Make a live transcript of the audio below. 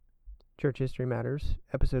Church History Matters,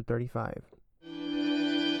 episode 35.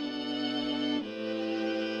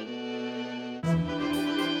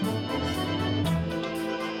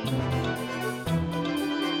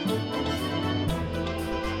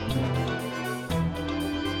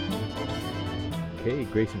 Okay,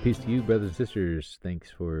 grace and peace to you, brothers and sisters.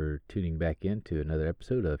 Thanks for tuning back in to another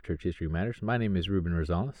episode of Church History Matters. My name is Ruben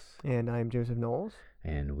Rosales, And I'm Joseph Knowles.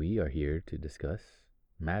 and we are here to discuss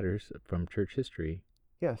matters from church history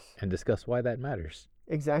Yes, and discuss why that matters.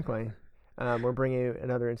 exactly. We're bringing you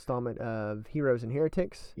another installment of Heroes and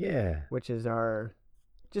Heretics, Yeah, which is our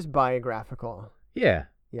just biographical. yeah,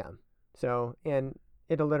 Yeah. So, and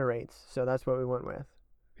it alliterates, so that's what we went with.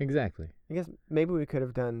 exactly. I guess maybe we could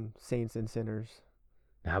have done Saints and Sinners.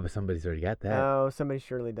 But somebody's already got that. Oh, somebody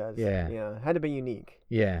surely does. Yeah. Yeah. Had to be unique.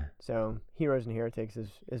 Yeah, So, Heroes and Heretics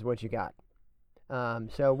is what you got.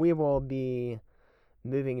 So we will be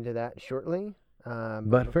moving into that shortly.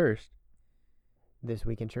 but first, This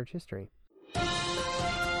week in church history.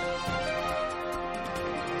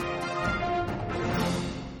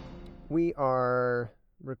 We are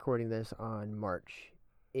recording this on March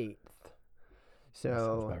 8th. that sounds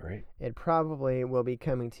So about right. it probably will be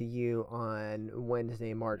coming to you on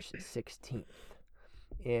Wednesday, March 16th.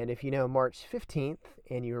 And if you know March 15th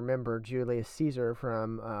and you remember Julius Caesar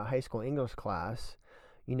from high school English class,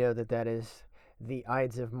 you know that is the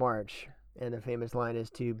Ides of March. And the famous line is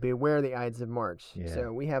to beware the Ides of March. Yeah.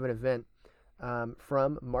 So we have an event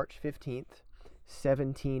from March 15th,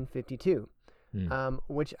 1752,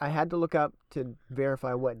 which I had to look up to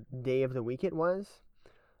verify what day of the week it was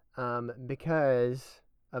because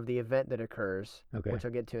of the event that occurs, Okay. which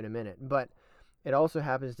I'll get to in a minute. But it also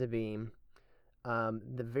happens to be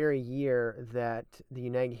the very year that the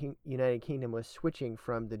United Kingdom was switching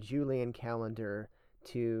from the Julian calendar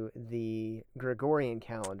to the Gregorian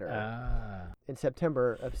calendar. In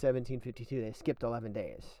September of 1752, they skipped 11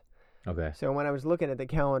 days. Okay. So when I was looking at the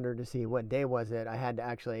calendar to see what day was it, I had to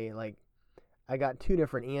actually, I got two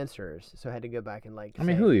different answers. So I had to go back and, I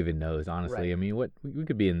mean, who even knows, honestly? Right. I mean, what we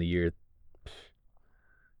could be in the year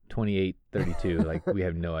 2832. Like, we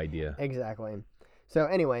have no idea. Exactly. So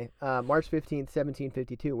anyway, March 15th,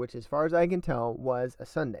 1752, which as far as I can tell was a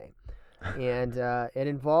Sunday. And it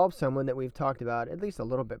involves someone that we've talked about at least a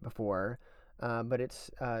little bit before, but it's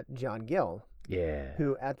John Gill, Yeah.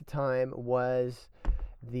 who at the time was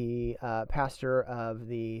the pastor of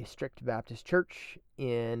the Strict Baptist Church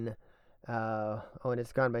in, and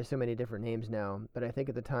it's gone by so many different names now, but I think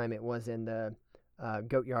at the time it was in the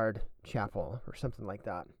Goatyard Chapel or something like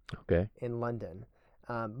that Okay. in London.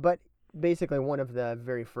 But basically one of the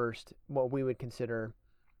very first, what we would consider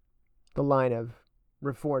the line of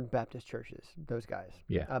Reformed Baptist churches, those guys.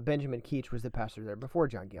 Yeah. Benjamin Keach was the pastor there before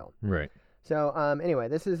John Gill. Right. So anyway,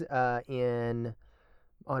 this is on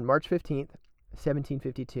March 15th,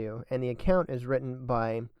 1752, and the account is written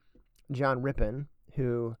by John Rippon,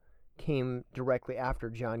 who came directly after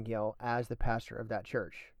John Gill as the pastor of that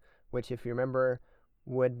church, which, if you remember,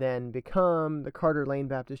 would then become the Carter Lane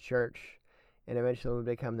Baptist Church, and eventually would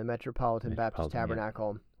become the Metropolitan Baptist Yeah.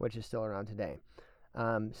 Tabernacle, which is still around today.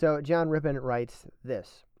 So John Rippon writes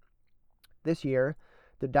this. This year,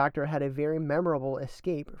 the doctor had a very memorable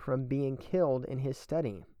escape from being killed in his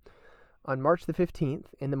study. On March the 15th,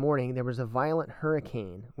 in the morning, there was a violent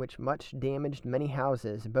hurricane, which much damaged many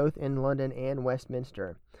houses, both in London and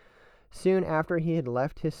Westminster. Soon after he had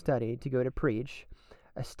left his study to go to preach,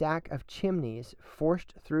 a stack of chimneys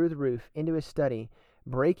forced through the roof into his study,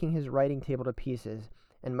 breaking his writing table to pieces,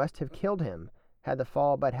 and must have killed him had the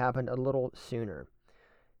fall but happened a little sooner.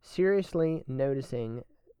 Seriously noticing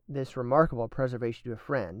this remarkable preservation to a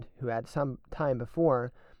friend, who had some time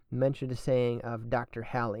before mentioned a saying of Dr.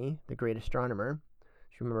 Halley, the great astronomer.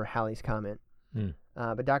 You remember Halley's comment.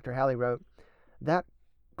 But Dr. Halley wrote, that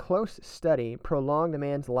close study prolonged a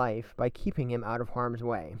man's life by keeping him out of harm's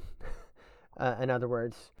way. In other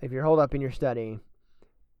words, if you're holed up in your study,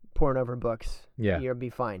 poring over books, Yeah. you'll be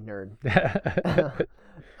fine, nerd.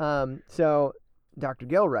 So Dr.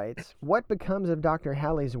 Gill writes, what becomes of Dr.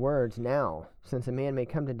 Halley's words now, since a man may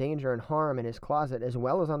come to danger and harm in his closet as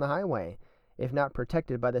well as on the highway, if not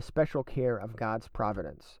protected by the special care of God's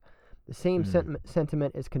providence? The same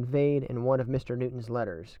sentiment is conveyed in one of Mr. Newton's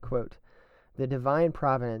letters. Quote, the divine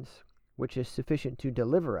providence, which is sufficient to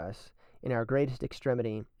deliver us in our greatest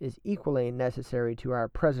extremity, is equally necessary to our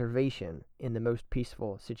preservation in the most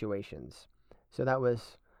peaceful situations. So that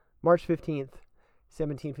was March 15th,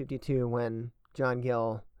 1752, when John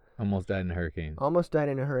Gill Almost died in a hurricane. almost died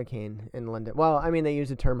in a hurricane in London. Well, I mean, they use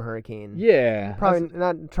the term hurricane. Yeah. Probably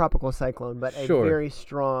not tropical cyclone, but a Sure. very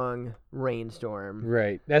strong rainstorm.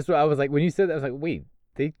 Right. That's what I was like, when you said that, I was like, wait,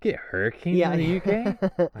 they get hurricanes Yeah. in the UK?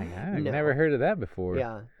 Like, I've No. never heard of that before.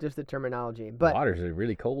 Yeah, just the terminology. But Waters are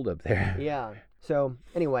really cold up there. yeah. So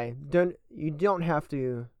anyway, you don't have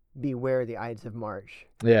to beware the Ides of March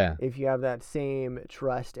Yeah. if you have that same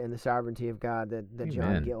trust in the sovereignty of God that John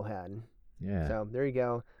Amen. Gill had. Yeah. So there you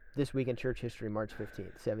go. This week in church history, March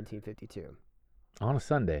 15th, 1752. On a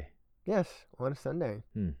Sunday. Yes, on a Sunday.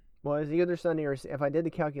 Hmm. Well, it's either Sunday or if I did the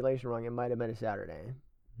calculation wrong, it might have been a Saturday.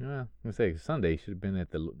 Yeah, I'm gonna say Sunday should have been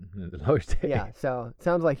at the Lord's Day. Yeah, so it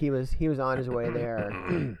sounds like he was on his way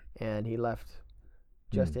there, and he left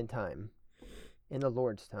just in time, in the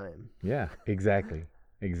Lord's time. Yeah, exactly.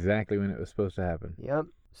 Exactly when it was supposed to happen. Yep.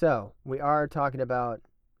 So we are talking about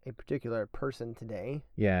a particular person today.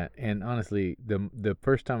 Yeah, and honestly, the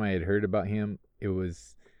first time I had heard about him,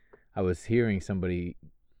 I was hearing somebody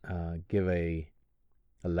give a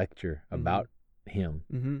lecture about him,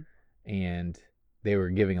 Mm-hmm. and they were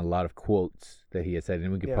giving a lot of quotes that he had said,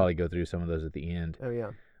 and we could probably go through some of those at the end. Oh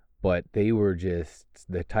yeah. But they were just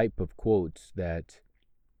the type of quotes that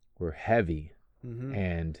were heavy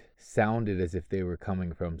and sounded as if they were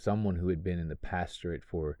coming from someone who had been in the pastorate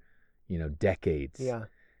for, decades. Yeah.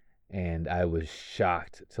 And I was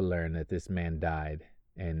shocked to learn that this man died,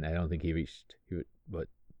 and I don't think he was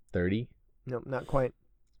 30? Nope, not quite.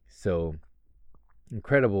 So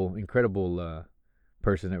incredible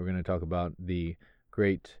person that we're going to talk about, the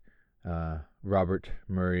great Robert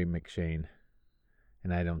Murray M'Cheyne.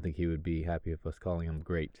 And I don't think he would be happy with us calling him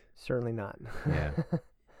great. Certainly not. Yeah.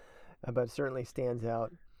 But certainly stands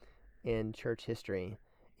out in church history.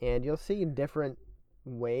 And you'll see different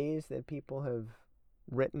ways that people have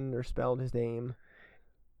written or spelled his name.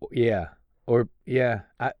 Yeah. Or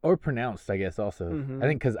pronounced, I guess, also. I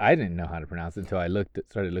think because I didn't know how to pronounce it until I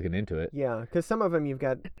started looking into it. Yeah, because some of them you've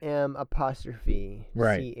got M''Cheyne.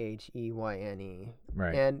 Right.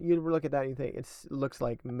 And you look at that and you think it looks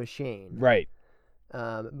like M'Cheyne. Right.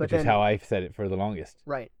 But which is how I said it for the longest.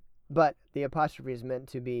 Right. But the apostrophe is meant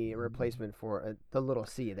to be a replacement for the little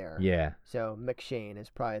c there. Yeah. So M'Cheyne is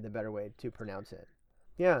probably the better way to pronounce it.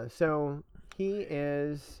 Yeah, so he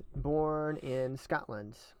is born in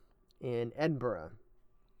Scotland, in Edinburgh.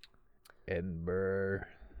 Edinburgh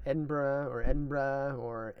or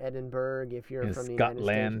Edinburgh if you're from the United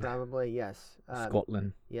States, probably. Yes.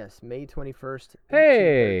 Scotland. Yes, May 21st,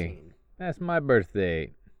 Hey! 1813. That's my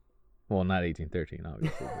birthday. Well, not 1813,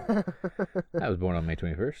 obviously. I was born on May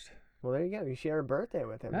 21st. Well, there you go. You share a birthday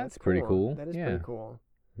with him. That's pretty cool. That is pretty cool.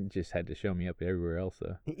 You just had to show me up everywhere else,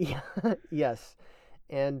 though. Yeah. Yes.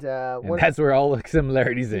 And that's where all the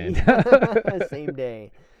similarities end. Same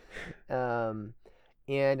day. And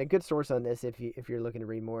a good source on this, if you're looking to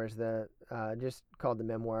read more, is the just called The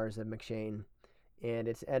Memoirs of M'Cheyne, and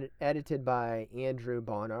it's edited by Andrew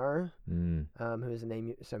Bonar, who's a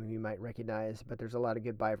name some of you might recognize. But there's a lot of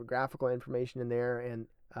good biographical information in there, and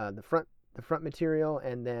the front material,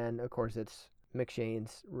 and then of course it's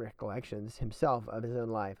M'Cheyne's recollections himself of his own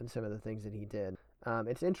life and some of the things that he did.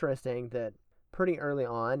 It's interesting that pretty early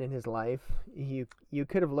on in his life, you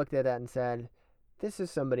could have looked at that and said, this is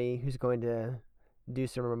somebody who's going to do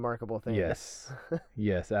some remarkable things. Yes.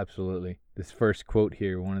 Yes, absolutely. This first quote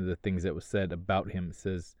here, one of the things that was said about him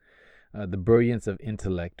says, the brilliance of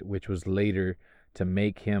intellect, which was later to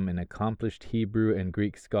make him an accomplished Hebrew and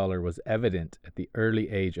Greek scholar, was evident at the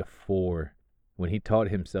early age of 4, when he taught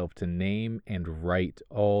himself to name and write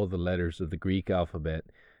all the letters of the Greek alphabet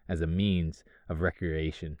as a means of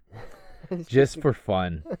recreation. just for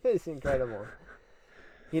fun. It's incredible.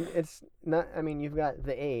 It's not, I mean, you've got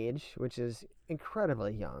the age, which is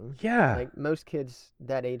incredibly young. Yeah. Like most kids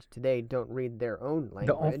that age today don't read their own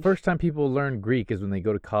language. The first time people learn Greek is when they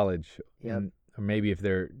go to college. Yep. Or maybe if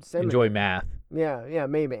they're enjoy math. Yeah,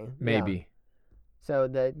 maybe. Maybe. Yeah. So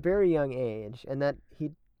the very young age, and that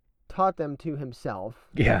he taught them to himself.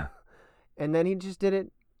 Yeah. And then he just did it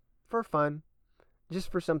for fun, just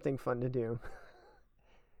for something fun to do.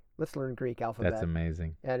 Let's learn Greek alphabet. That's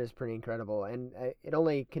amazing. That is pretty incredible. And it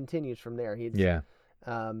only continues from there. He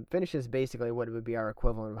finishes basically what would be our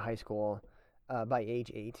equivalent of high school by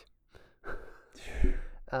age 8.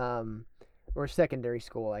 Or secondary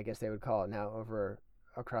school, I guess they would call it now, over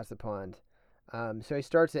across the pond. So he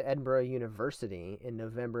starts at Edinburgh University in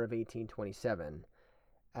November of 1827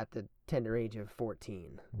 at the tender age of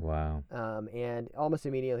 14. Wow. And almost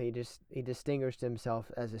immediately he distinguished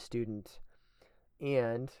himself as a student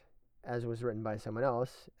and, as was written by someone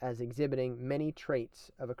else, as exhibiting many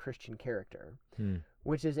traits of a Christian character,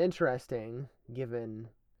 which is interesting given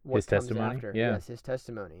what his comes testimony. after. Yeah. Yes, his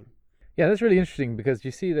testimony. Yeah, that's really interesting because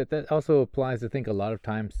you see that also applies, I think, a lot of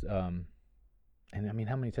times. And I mean,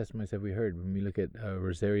 how many testimonies have we heard when we look at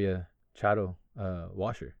Rosaria Charo?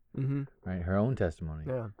 washer, Mm-hmm. right? Her own testimony.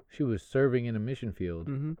 Yeah. She was serving in a mission field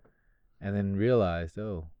Mm-hmm. and then realized,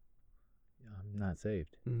 oh, I'm not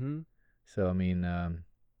saved. Mm-hmm. So, I mean,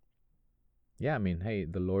 yeah, I mean, hey,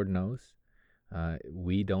 the Lord knows.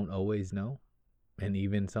 We don't always know. And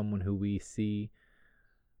even someone who we see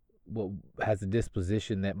has a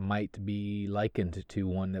disposition that might be likened to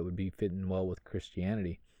one that would be fitting well with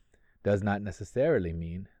Christianity does not necessarily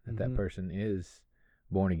mean that that person is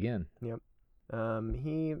born again. Yep.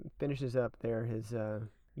 He finishes up there his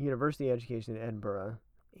university education in Edinburgh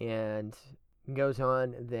and goes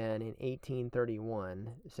on then in 1831.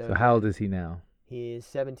 So how old is he now? He's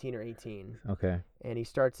 17 or 18. Okay. And he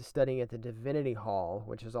starts studying at the Divinity Hall,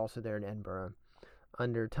 which is also there in Edinburgh,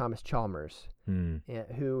 under Thomas Chalmers,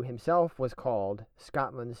 who himself was called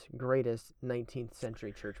Scotland's greatest 19th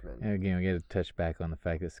century churchman. And again, we got to touch back on the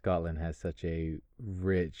fact that Scotland has such a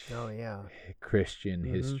rich Christian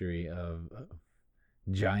history of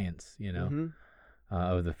giants,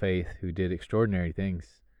 of the faith who did extraordinary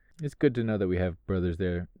things. It's good to know that we have brothers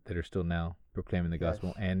there that are still now proclaiming the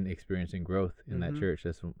gospel and experiencing growth in that church.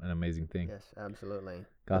 That's an amazing thing. Yes, absolutely.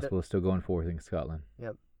 Gospel is still going forth in Scotland.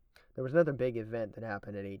 Yep. There was another big event that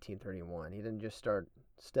happened in 1831. He didn't just start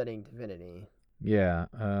studying divinity. Yeah,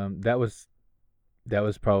 that was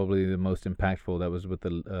probably the most impactful. That was with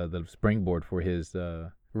the springboard for his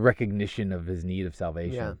recognition of his need of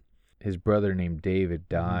salvation. Yeah. His brother named David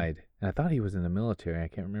died, and I thought he was in the military. I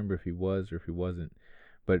can't remember if he was or if he wasn't.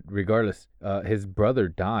 But regardless, his brother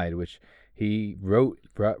died, which he wrote.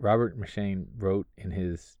 Robert McCheyne wrote in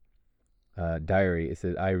his diary. It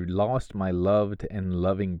said, "I lost my loved and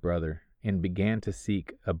loving brother, and began to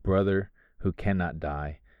seek a brother who cannot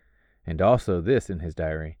die." And also this in his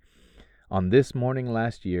diary: "On this morning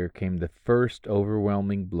last year came the first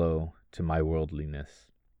overwhelming blow to my worldliness.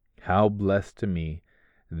 How blessed to me,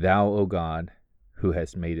 thou, O God, who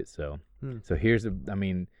hast made it so." So here's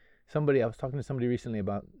I was talking to somebody recently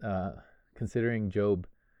about considering Job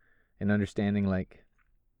and understanding, like,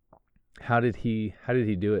 how did he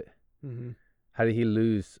do it? Mm-hmm. How did he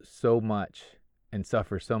lose so much and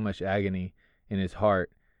suffer so much agony in his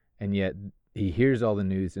heart, and yet he hears all the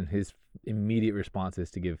news and his immediate response is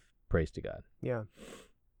to give praise to God? Yeah.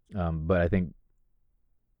 But I think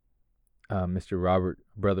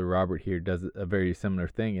Brother Robert here does a very similar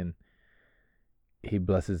thing, and he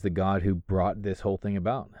blesses the God who brought this whole thing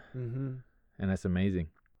about. Mm-hmm. And that's amazing.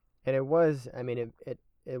 And it was,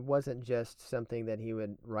 it wasn't just something that he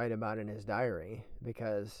would write about in his diary,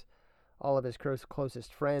 because all of his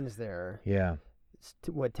closest friends there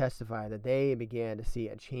would testify that they began to see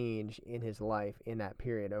a change in his life in that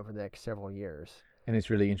period over the next several years. And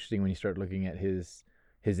it's really interesting when you start looking at his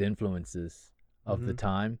influences of the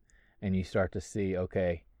time, and you start to see,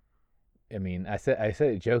 okay, I said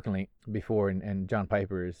it jokingly before, and John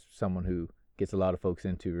Piper is someone who gets a lot of folks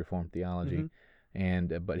into Reformed theology,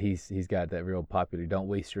 and but he's got that real popular "don't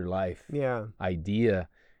waste your life" idea,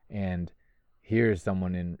 and here's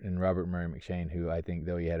someone in Robert Murray McCheyne who I think,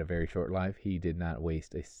 though he had a very short life, he did not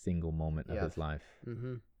waste a single moment of his life.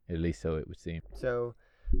 At least so it would seem. So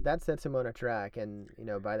that sets him on a track, and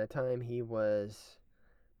by the time he was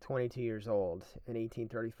 22 years old in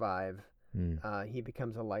 1835, he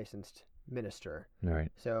becomes a licensed minister.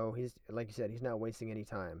 Right. So he's, like you said, he's not wasting any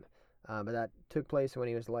time. But that took place when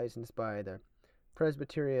he was licensed by the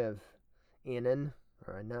Presbytery of Annan,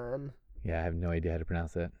 or Annan. Yeah, I have no idea how to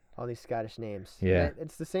pronounce that. All these Scottish names. Yeah.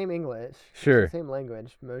 It's the same English. Sure. It's the same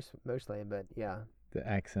language, mostly, but yeah. The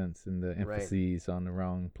accents and the emphases on the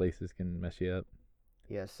wrong places can mess you up.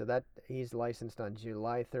 Yes, so that he's licensed on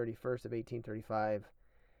July 31st of 1835,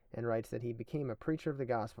 and writes that he became a preacher of the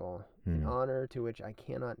gospel, an honor to which I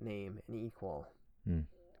cannot name an equal.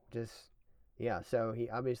 So he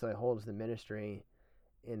obviously holds the ministry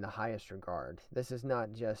in the highest regard. This is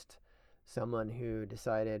not just someone who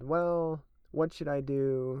decided, well, what should I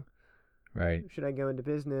do? Right. Should I go into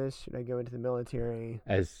business? Should I go into the military?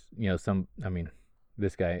 As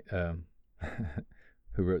this guy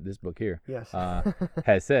who wrote this book here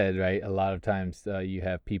has said, right, a lot of times you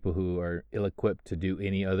have people who are ill-equipped to do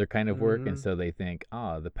any other kind of work, and so they think,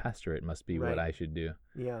 the pastorate must be what I should do.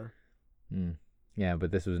 Yeah. Yeah,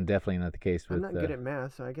 but this was definitely not the case with... I'm not good at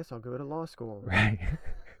math, so I guess I'll go to law school. Right.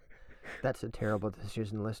 That's a terrible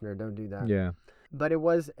decision, listener. Don't do that. Yeah. But it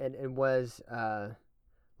was,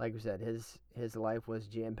 like we said, his life was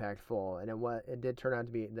jam-packed full, and it did turn out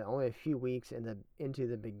to be only a few weeks into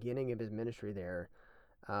the beginning of his ministry there.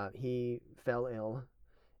 He fell ill,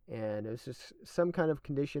 and it was just some kind of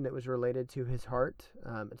condition that was related to his heart.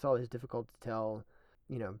 It's always difficult to tell,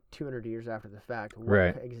 200 years after the fact, what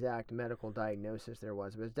Right. exact medical diagnosis there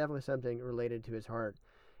was. But it's definitely something related to his heart.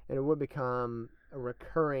 And it would become a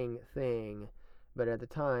recurring thing. But at the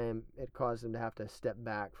time, it caused him to have to step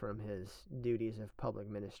back from his duties of public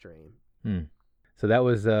ministry. So that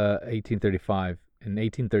was 1835. In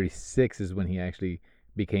 1836 is when he actually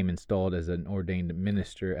became installed as an ordained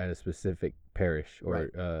minister at a specific parish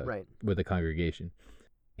or Right. with a congregation.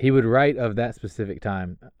 He would write of that specific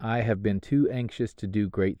time, "I have been too anxious to do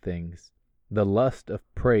great things. The lust of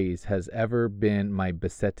praise has ever been my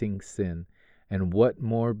besetting sin, and what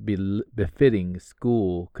more befitting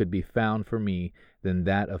school could be found for me than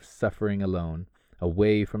that of suffering alone,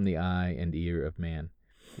 away from the eye and ear of man?"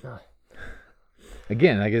 Ah.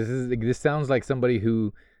 Again, I guess this sounds like somebody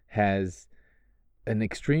who has an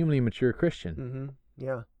extremely mature Christian. Mm-hmm.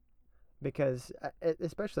 Yeah. Because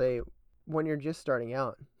especially when you're just starting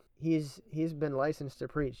out, he's been licensed to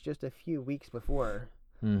preach just a few weeks before,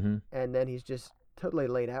 Mm-hmm. and then he's just totally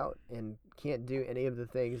laid out and can't do any of the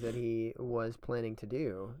things that he was planning to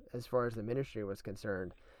do as far as the ministry was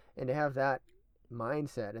concerned. And to have that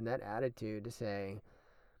mindset and that attitude to say,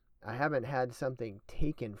 I haven't had something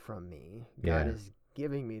taken from me. God Yeah. is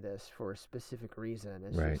giving me this for a specific reason.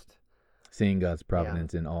 It's Right. just, Seeing God's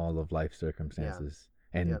providence in all of life circumstances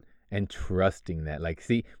and Yep. and trusting that. Like,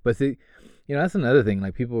 see, that's another thing.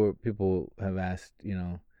 Like people have asked,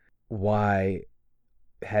 why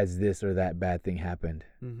has this or that bad thing happened?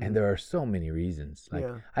 mhm. And there are so many reasons. Like,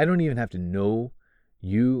 Yeah. I don't even have to know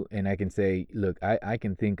you, and I can say, look, I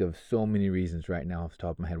can think of so many reasons right now off the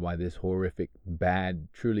top of my head why this horrific, bad,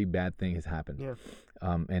 truly bad thing has happened. Yeah.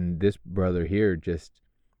 And this brother here just,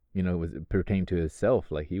 was pertained to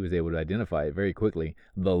himself. Like, he was able to identify it very quickly.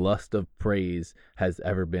 The lust of praise has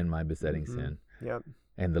ever been my besetting Mhm. sin. Yep.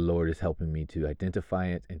 And the Lord is helping me to identify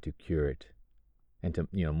it and to cure it and to,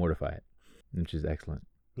 mortify it, which is excellent.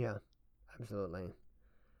 Yeah. Absolutely.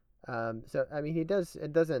 So I mean, it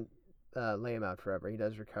doesn't lay him out forever. He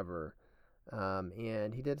does recover,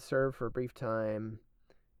 and he did serve for a brief time,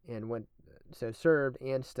 and served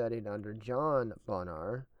and studied under John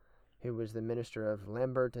Bonar, who was the minister of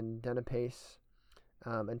Lambert and Dunipace,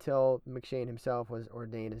 until McShane himself was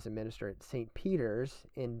ordained as a minister at St. Peter's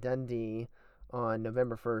in Dundee on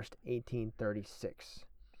November 1st, 1836.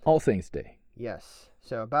 All Saints Day. Yes.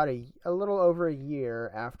 So about a little over a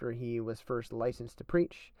year after he was first licensed to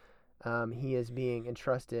preach, he is being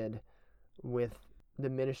entrusted with the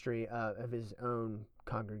ministry of his own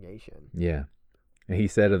congregation. Yeah. And he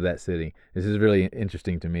said of that city, this is really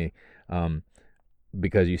interesting to me,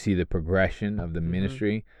 because you see the progression of the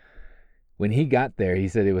ministry. When he got there, he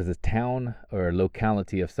said it was a town or a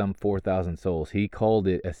locality of some 4,000 souls. He called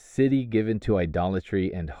it a city given to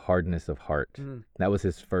idolatry and hardness of heart. That was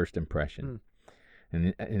his first impression.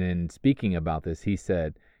 And in speaking about this, he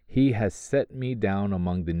said, "He has set me down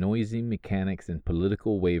among the noisy mechanics and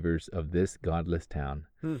political wavers of this godless town."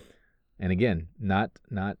 And again, not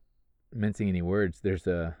mincing any words, there's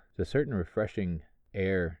a certain refreshing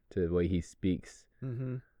air to the way he speaks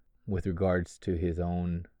with regards to his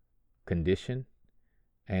own condition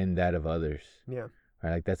and that of others. Yeah.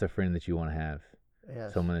 Right? Like, that's a friend that you want to have.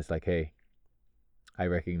 Yes. Someone that's like, hey, I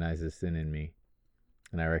recognize this sin in me,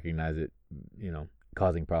 and I recognize it,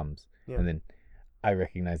 causing problems. Yeah. And then I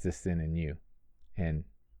recognize this sin in you, and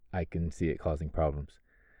I can see it causing problems.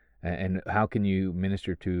 And how can you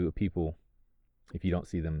minister to people if you don't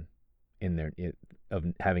see them in their of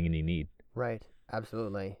having any need? Right.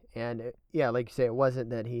 Absolutely. And like you say, it wasn't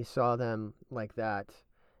that he saw them like that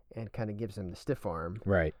and kind of gives them the stiff arm.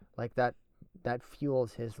 Right. Like that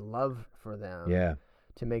fuels his love for them. Yeah.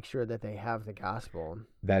 To make sure that they have the gospel.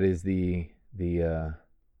 That is the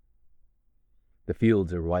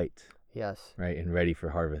fields are white. Yes. Right, and ready for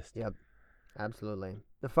harvest. Yep. Absolutely.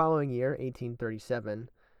 The following year, 1837,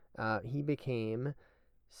 he became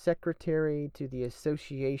secretary to the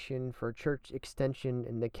Association for Church Extension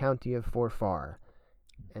in the County of Forfar.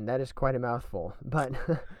 And that is quite a mouthful. But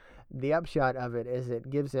the upshot of it is it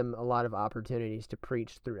gives him a lot of opportunities to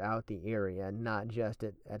preach throughout the area, not just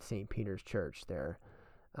at St. Peter's Church there.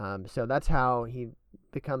 So that's how he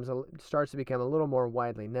starts to become a little more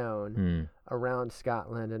widely known around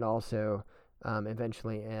Scotland and also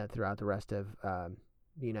eventually throughout the rest of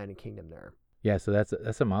the United Kingdom there. Yeah, so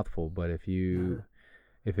that's a mouthful. But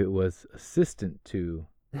if it was assistant to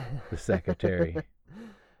the secretary,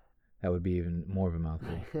 that would be even more of a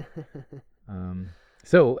mouthful.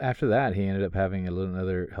 So after that, he ended up having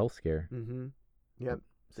another health scare. Yep.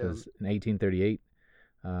 So in 1838,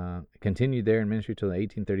 Continued there in ministry till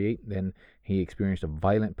 1838. Then he experienced a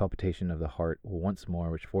violent palpitation of the heart once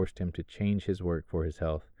more, which forced him to change his work for his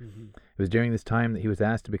health. Mm-hmm. It was during this time that he was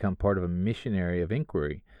asked to become part of a missionary of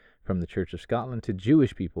inquiry from the Church of Scotland to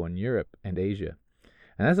Jewish people in Europe and Asia.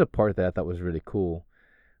 And that's a part that I thought was really cool,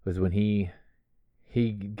 was when he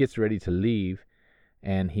gets ready to leave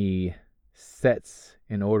and he sets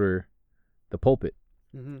in order the pulpit.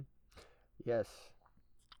 Mm-hmm. Yes.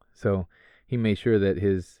 So he made sure that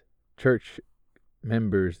his church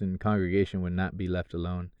members and congregation would not be left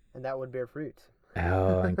alone. And that would bear fruit.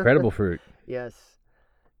 Oh, incredible fruit. Yes.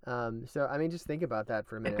 So, I mean, just think about that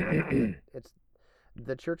for a minute. Like, it's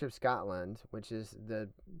the Church of Scotland, which is the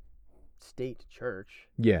state church.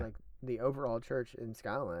 Yeah. Like the overall church in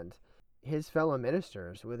Scotland. His fellow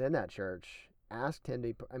ministers within that church asked him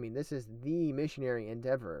to, I mean, this is the missionary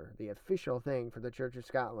endeavor, the official thing for the Church of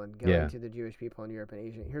Scotland going to the Jewish people in Europe and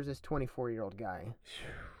Asia. Here's this 24-year-old guy,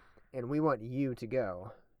 and we want you to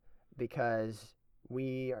go because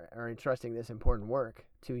we are entrusting this important work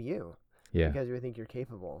to you. Yeah. Because we think you're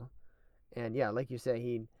capable. And yeah, like you say,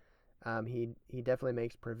 he definitely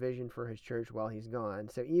makes provision for his church while he's gone.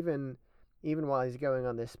 So even while he's going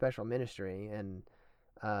on this special ministry and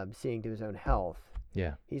seeing to his own health,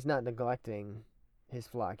 yeah, he's not neglecting his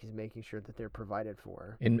flock. He's making sure that they're provided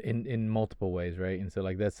for in multiple ways, right? And so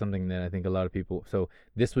like that's something that I think a lot of people. So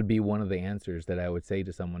this would be one of the answers that I would say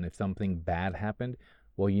to someone if something bad happened.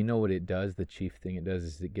 Well, you know what it does? The chief thing it does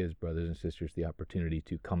is it gives brothers and sisters the opportunity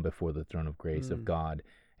to come before the throne of grace of God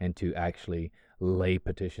and to actually lay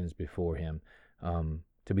petitions before him,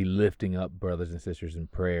 to be lifting up brothers and sisters in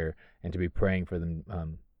prayer and to be praying for them,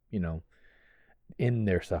 in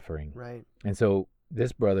their suffering. Right. And so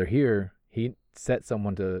this brother here, he set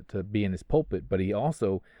someone to be in his pulpit, but he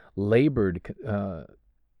also labored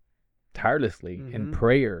tirelessly in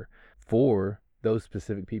prayer for those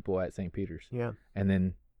specific people at St. Peter's. Yeah. And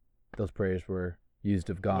then those prayers were used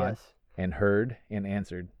of God and heard and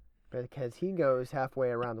answered. Because he goes halfway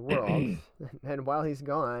around the world, and while he's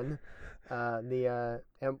gone, I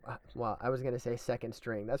was going to say second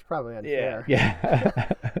string. That's probably unfair.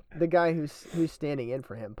 Yeah. The guy who's standing in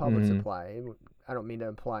for him, Public Supply. I don't mean to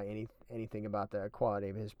imply anything about the quality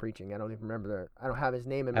of his preaching. I don't even remember I don't have his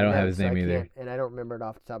name in my notes. I don't have his name either. And I don't remember it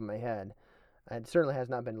off the top of my head. It certainly has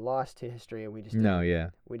not been lost to history. We just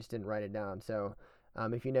didn't write it down. So,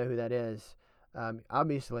 if you know who that is,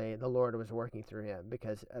 obviously the Lord was working through him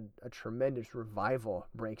because a tremendous revival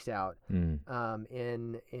breaks out in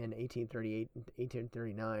 1838,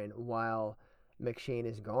 1839 while McCheyne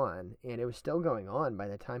is gone, and it was still going on by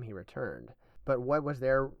the time he returned. But what was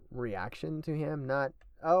their reaction to him? Not,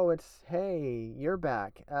 oh, it's, hey, you're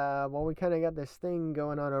back. Well, we kind of got this thing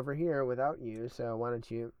going on over here without you, so why don't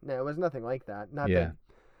you... No, it was nothing like that.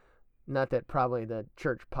 Not that probably the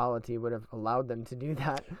church polity would have allowed them to do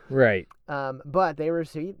that. Right. But they were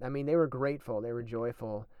sweet. I mean, they were grateful. They were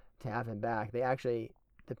joyful to have him back. They actually,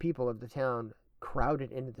 the people of the town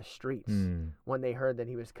crowded into the streets when they heard that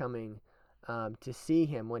he was coming to see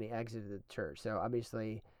him when he exited the church. So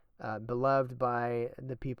obviously... beloved by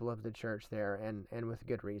the people of the church there, and with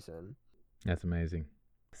good reason. That's amazing.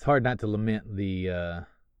 It's hard not to lament the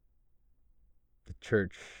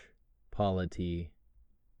church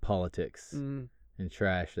politics and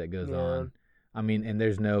trash that goes on. I mean, and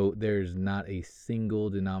there's not a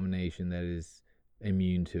single denomination that is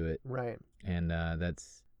immune to it. Right. And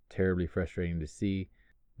that's terribly frustrating to see.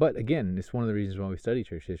 But again, it's one of the reasons why we study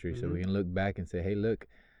church history, so we can look back and say, hey, look,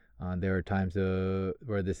 there are times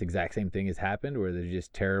where this exact same thing has happened, where there's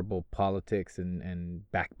just terrible politics and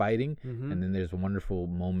backbiting, and then there's wonderful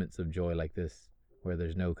moments of joy like this, where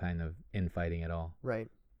there's no kind of infighting at all. Right.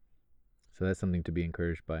 So that's something to be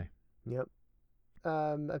encouraged by. Yep.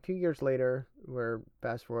 A few years later, we're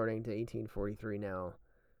fast forwarding to 1843 now.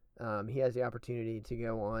 He has the opportunity to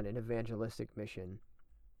go on an evangelistic mission,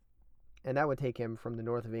 and that would take him from the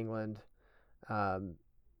north of England,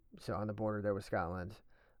 so on the border there with Scotland,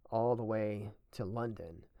 all the way to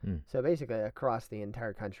London. So basically across the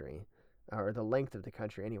entire country, or the length of the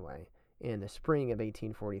country anyway, in the spring of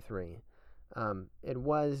 1843. It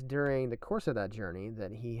was during the course of that journey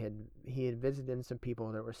that he had visited some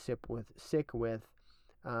people that were sick with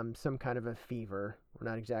some kind of a fever. We're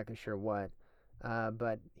not exactly sure what,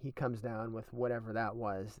 but he comes down with whatever that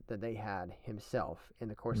was that they had himself in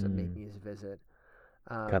the course of making his visit.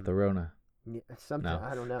 Got the Rona. Something, No.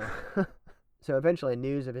 I don't know. So eventually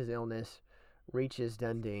news of his illness reaches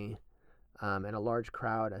Dundee, and a large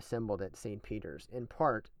crowd assembled at St. Peter's, in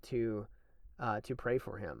part to pray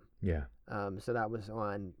for him. Yeah. So that was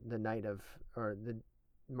on the night of, or the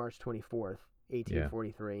March 24th,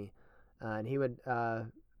 1843. And he would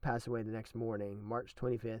pass away the next morning, March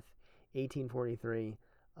 25th, 1843,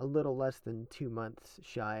 a little less than 2 months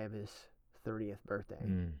shy of his 30th birthday.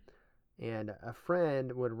 And a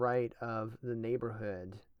friend would write of the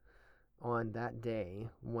neighborhood on that day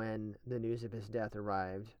when the news of his death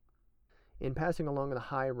arrived. In passing along the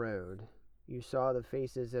high road, you saw the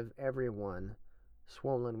faces of everyone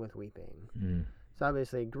swollen with weeping. So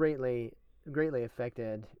obviously greatly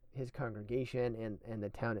affected his congregation and the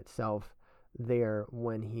town itself there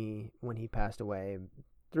when he passed away,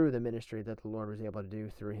 through the ministry that the Lord was able to do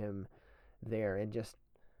through him there in just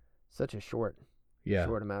such a short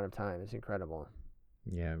amount of time. It's incredible.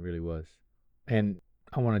 Yeah, it really was. And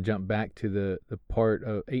I want to jump back to the part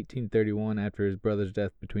of 1831, after his brother's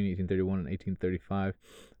death, between 1831 and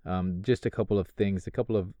 1835. Just a couple of things, a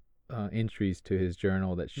couple of entries to his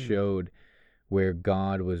journal that showed where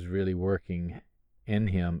God was really working in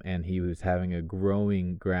him, and he was having a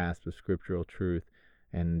growing grasp of scriptural truth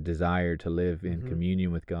and desire to live in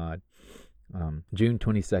communion with God. June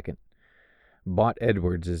 22nd, Bott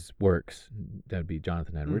Edwards' works, that would be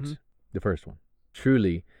Jonathan Edwards, the first one.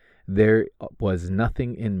 Truly, there was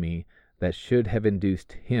nothing in me that should have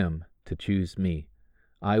induced him to choose me.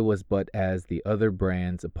 I was but as the other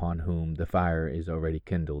brands upon whom the fire is already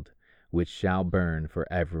kindled, which shall burn for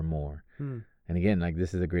evermore. And again, like,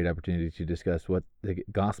 this is a great opportunity to discuss what the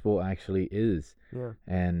gospel actually is. Yeah.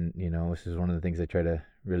 And, this is one of the things I try to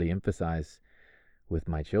really emphasize with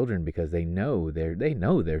my children, because they know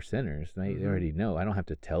they're sinners. They already know. I don't have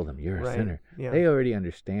to tell them you're a sinner. Yeah. They already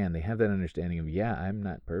understand. They have that understanding of, I'm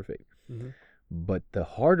not perfect. But the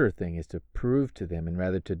harder thing is to prove to them, and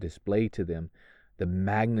rather to display to them, the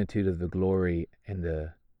magnitude of the glory and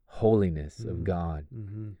the holiness of God.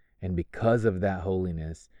 And because of that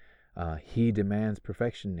holiness, he demands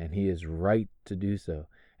perfection, and he is right to do so.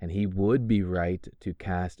 And he would be right to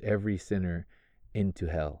cast every sinner into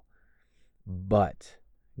hell. But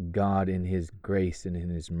God, in his grace and in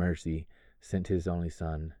his mercy, sent his only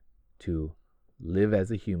Son to live as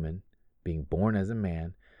a human, being born as a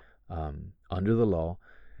man, under the law,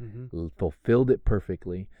 fulfilled it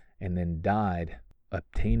perfectly, and then died,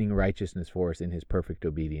 obtaining righteousness for us in his perfect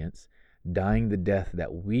obedience, dying the death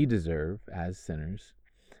that we deserve as sinners,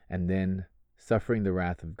 and then suffering the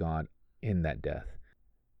wrath of God in that death.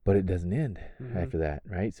 But it doesn't end after that,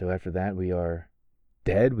 right? So after that, we are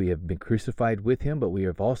dead. We have been crucified with him, but we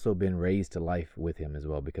have also been raised to life with him as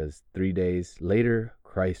well, because 3 days later,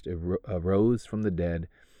 Christ arose from the dead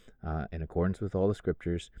in accordance with all the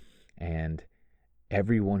scriptures, and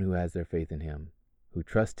everyone who has their faith in him, who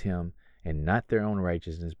trust him and not their own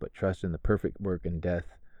righteousness, but trust in the perfect work and death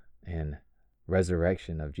and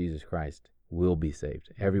resurrection of Jesus Christ, will be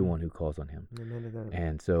saved. Everyone who calls on him. Amen to that.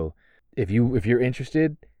 And so if you're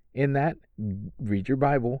interested in that, read your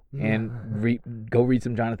Bible and go read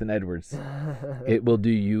some Jonathan Edwards. It will do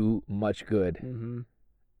you much good.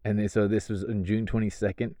 And so this was on June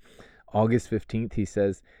 22nd. August 15th, he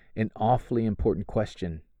says, an awfully important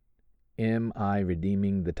question. Am I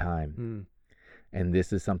redeeming the time? And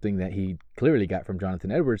this is something that he clearly got from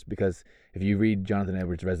Jonathan Edwards, because if you read Jonathan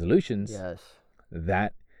Edwards' resolutions,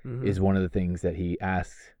 that is one of the things that he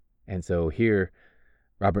asks. And so here,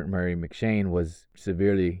 Robert Murray M'Cheyne was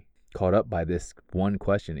severely caught up by this one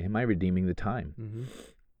question: am I redeeming the time?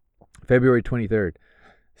 February 23rd,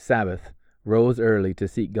 Sabbath, rose early to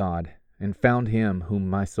seek God, and found him whom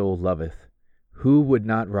my soul loveth. Who would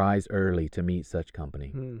not rise early to meet such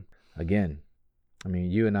company? Again, I mean,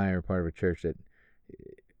 you and I are part of a church that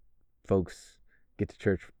folks get to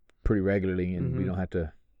church pretty regularly, and we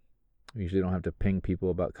usually don't have to ping people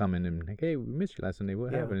about coming and like, hey, we missed you last Sunday.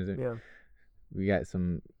 What happened? Is it? We got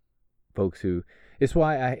some folks who, it's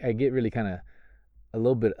why I get really kind of a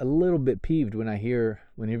little bit peeved when I hear,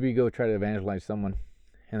 whenever you go try to evangelize someone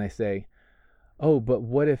and they say, oh, but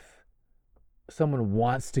what if someone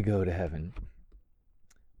wants to go to heaven,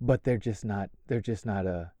 but they're not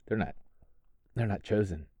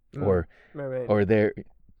chosen, or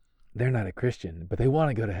they're not a Christian, but they want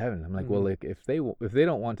to go to heaven. I'm like, well, if they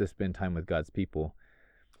don't want to spend time with God's people,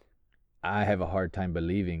 I have a hard time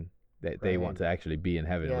believing that they want to actually be in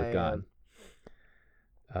heaven with God.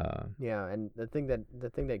 And the thing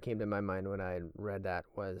that came to my mind when I read that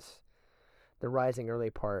was the rising early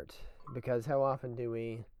part, because how often do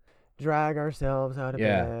we drag ourselves out of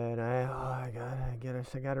bed? I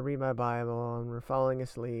gotta read my Bible, and we're falling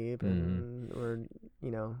asleep, and we're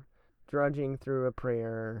drudging through a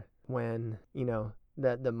prayer, when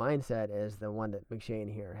the mindset is the one that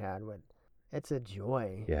M'Cheyne here had. it's a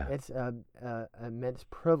joy. Yeah. It's a immense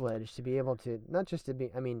privilege to be able to, not just to be,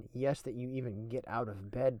 I mean, yes, that you even get out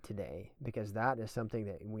of bed today, because that is something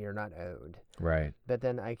that we are not owed. Right. But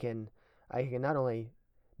then I can not only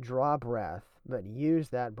draw breath, but use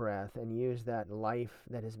that breath and use that life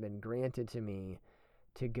that has been granted to me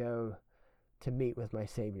to go to meet with my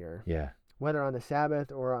Savior. Yeah. Whether on the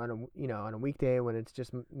Sabbath or on a weekday when it's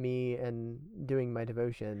just me and doing my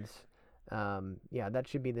devotions, that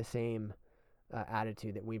should be the same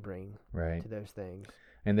attitude that we bring Right. to those things.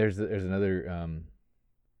 And there's another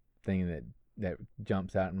thing that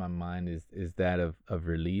jumps out in my mind is that of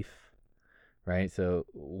relief, right? So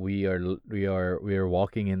we are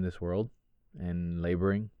walking in this world and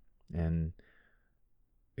laboring and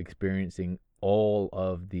experiencing all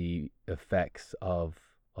of the effects of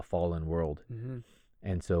a fallen world. Mm-hmm.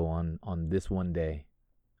 And so on this one day,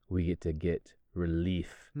 we get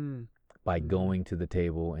relief by going to the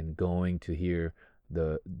table and going to hear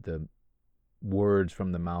the words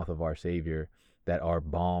from the mouth of our Savior that are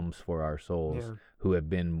balms for our souls, who have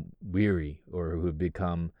been weary or who have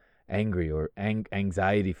become angry or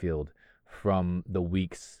anxiety filled from the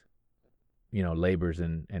week's labors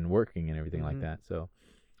and working and everything like that. So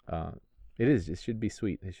it should be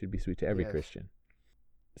sweet. It should be sweet to every Christian.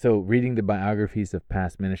 So reading the biographies of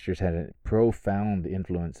past ministers had a profound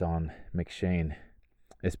influence on M'Cheyne,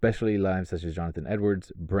 especially lives such as Jonathan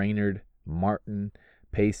Edwards, Brainerd, Martin,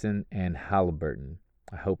 Payson, and Halliburton.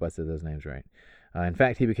 I hope I said those names right. In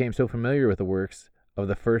fact, he became so familiar with the works of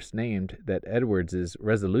the first named that Edwards's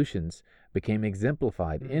resolutions became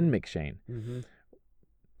exemplified in M'Cheyne.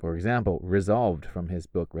 For example, resolved from his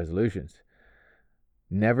book Resolutions,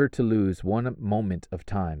 never to lose one moment of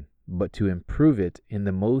time, but to improve it in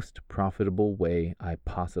the most profitable way I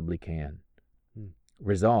possibly can.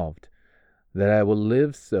 Resolved that I will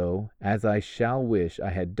live so as I shall wish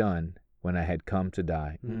I had done when I had come to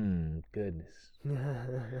die. Goodness.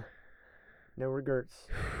 No regrets.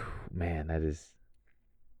 Man,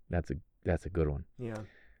 that's a good one. Yeah.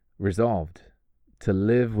 Resolved to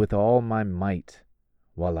live with all my might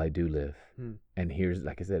while I do live. And here's,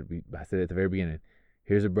 like I said at the very beginning,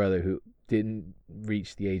 here's a brother who didn't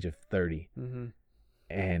reach the age of 30.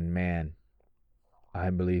 And man, I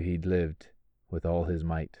believe he'd lived with all his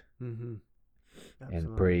might.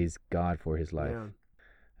 And praise God for his life.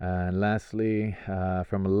 And lastly,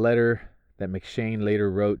 from a letter that M'Cheyne later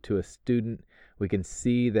wrote to a student, we can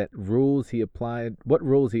see what rules he applied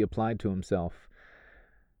to himself.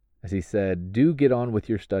 As he said, "Do get on with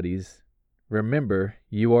your studies. Remember,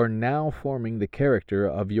 you are now forming the character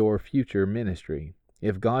of your future ministry,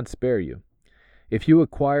 if God spare you. If you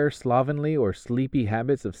acquire slovenly or sleepy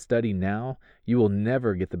habits of study now, you will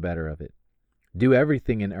never get the better of it. Do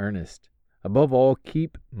everything in earnest. Above all,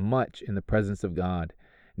 keep much in the presence of God.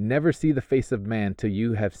 Never see the face of man till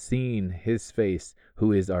you have seen his face,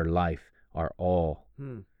 who is our life, our all."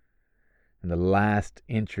 And the last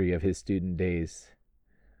entry of his student days,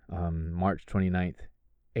 March 29th,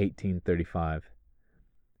 1835.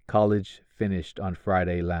 "College finished on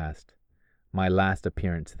Friday last. My last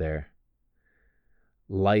appearance there.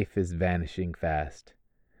 Life is vanishing fast.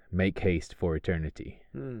 Make haste for eternity."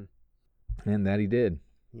 And that he did.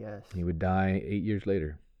 Yes. He would die 8 years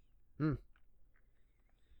later.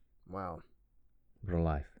 Wow. What a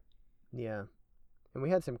life. Yeah. And we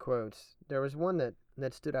had some quotes. There was one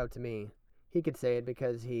that stood out to me. He could say it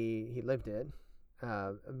because he lived it.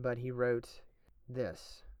 But he wrote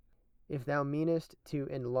this: "If thou meanest to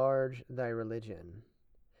enlarge thy religion,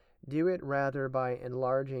 do it rather by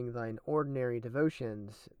enlarging thine ordinary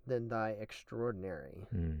devotions than thy extraordinary."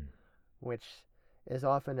 Which is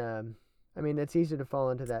often it's easy to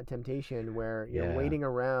fall into that temptation where you're waiting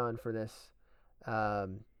around for this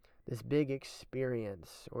this big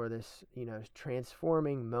experience or this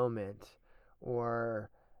transforming moment,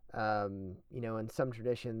 or in some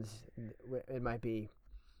traditions it might be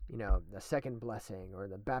the second blessing or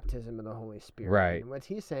the baptism of the Holy Spirit. Right. And what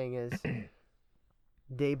he's saying is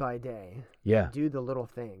day by day, do the little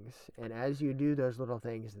things, and as you do those little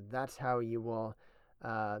things, that's how you will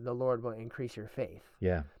the Lord will increase your faith.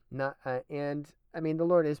 And the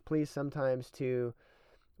Lord is pleased sometimes to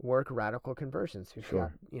work radical conversions. We've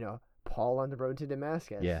got, Paul on the road to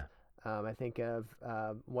Damascus. I think of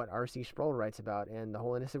what R.C. Sproul writes about in The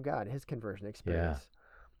Holiness of God, his conversion experience.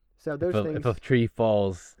 So those things. If a tree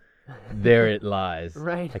falls, there it lies.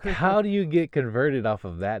 Right. Like, how do you get converted off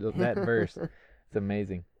of that verse? It's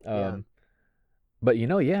amazing. But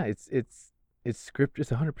it's scripture.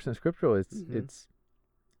 It's 100% scriptural. It's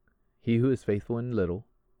he who is faithful in little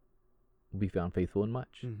will be found faithful in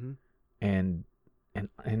much. And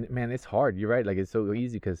man, it's hard. You're right. Like, it's so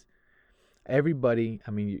easy because Everybody,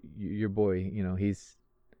 I mean, your boy, you know, he's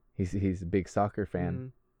a big soccer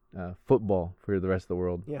fan, football for the rest of the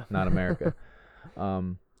world, Yeah. not America.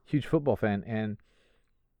 Huge football fan, and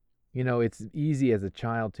you know, it's easy as a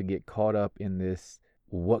child to get caught up in this.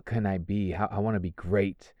 What can I be? How I want to be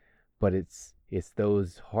great, but it's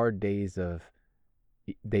those hard days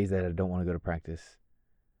days that I don't want to go to practice,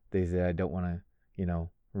 days that I don't want to, you know,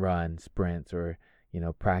 run sprints or, you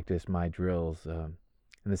know, practice my drills. And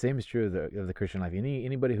the same is true of the Christian life.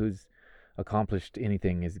 Anybody who's accomplished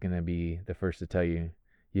anything is going to be the first to tell you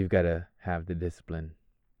you've got to have the discipline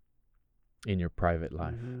in your private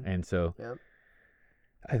life. And so Yep.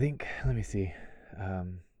 I think, let me see,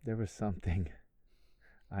 there was something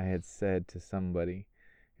I had said to somebody.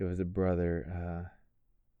 It was a brother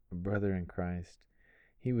in Christ.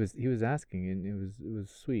 He was asking, and it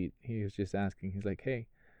was sweet. He was just asking. He's like, "Hey,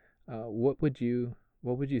 what would you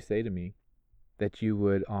say to me that you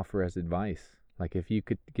would offer as advice? Like, if you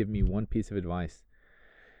could give me one piece of advice,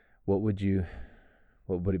 what would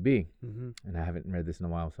it be?" And I haven't read this in a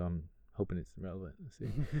while, so I'm hoping it's relevant. Let's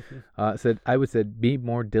see. I would say, be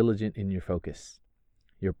more diligent in your focus,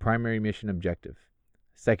 your primary mission objective,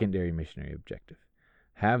 secondary missionary objective.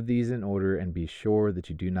 Have these in order and be sure that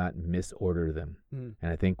you do not misorder them. And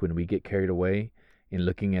I think when we get carried away in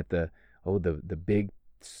looking at the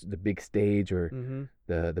big stage or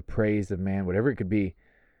the praise of man, whatever it could be,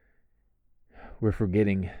 we're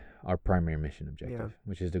forgetting our primary mission objective,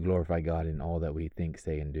 which is to glorify God in all that we think,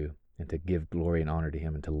 say, and do, and to give glory and honor to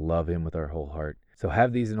Him and to love Him with our whole heart. So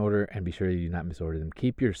have these in order and be sure you do not misorder them.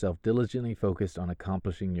 Keep yourself diligently focused on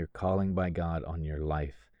accomplishing your calling by God on your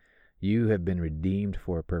life. You have been redeemed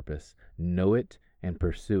for a purpose. Know it and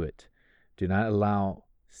pursue it. Do not allow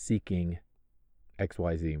seeking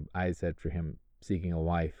XYZ. I said for him, seeking a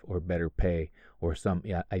wife or better pay or some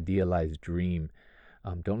idealized dream.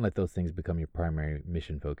 Don't let those things become your primary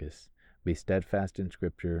mission focus. Be steadfast in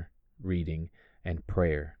scripture, reading, and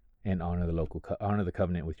prayer, and honor the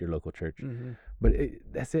covenant with your local church. But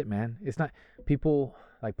that's it, man. It's not, people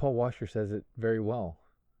like Paul Washer says it very well,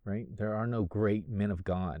 right? There are no great men of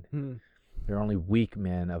God. There are only weak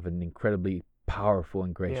men of an incredibly powerful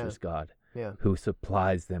and gracious God who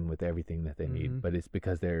supplies them with everything that they need. But it's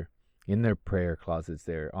because they're in their prayer closets,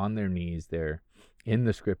 they're on their knees, they're in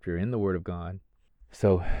the scripture, in the Word of God.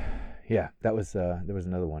 So, yeah, that was there was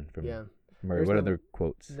another one from Murray. What other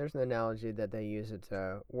quotes? There's an analogy that they use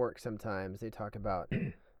at work sometimes. They talk about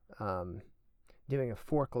doing a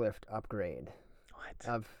forklift upgrade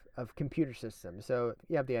of computer systems. So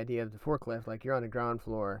you have the idea of the forklift, like you're on the ground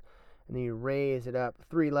floor, and then you raise it up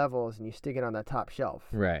 3 levels and you stick it on the top shelf.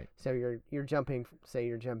 Right. So you're jumping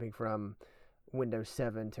from Windows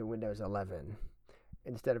 7 to Windows 11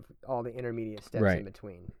 instead of all the intermediate steps in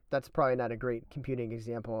between. That's probably not a great computing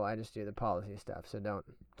example. I just do the policy stuff, so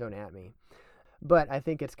don't at me. But I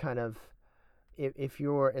think it's kind of,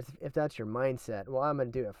 if that's your mindset, well, I'm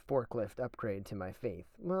going to do a forklift upgrade to my faith.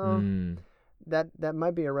 Well, that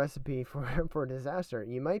might be a recipe for disaster.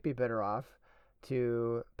 You might be better off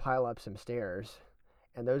to pile up some stairs,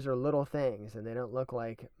 and those are little things, and they don't look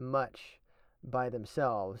like much by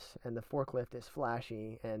themselves, and the forklift is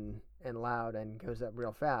flashy and loud and goes up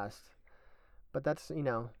real fast. But that's,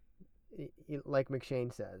 like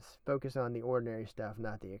McShane says, focus on the ordinary stuff,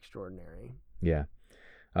 not the extraordinary. Yeah.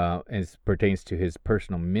 As pertains to his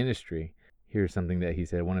personal ministry, here's something that he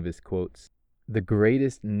said, one of his quotes: "The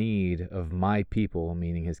greatest need of my people,"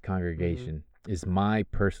 meaning his congregation, "is my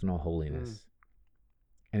personal holiness."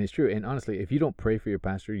 And it's true. And honestly, if you don't pray for your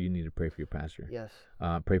pastor, you need to pray for your pastor. Yes.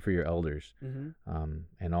 Pray for your elders,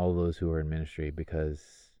 and all those who are in ministry,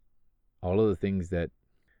 because all of the things that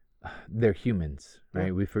they're humans,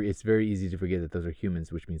 right? It's very easy to forget that those are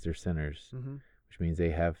humans, which means they're sinners, which means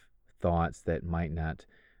they have thoughts that might not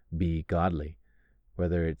be godly,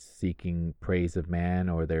 whether it's seeking praise of man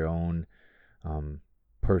or their own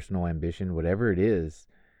personal ambition, whatever it is.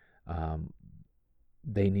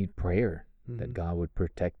 They need prayer. That God would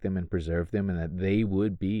protect them and preserve them, and that they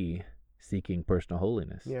would be seeking personal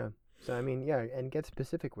holiness. Yeah. So and get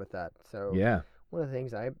specific with that. So one of the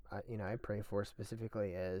things I pray for specifically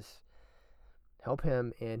is help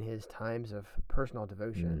him in his times of personal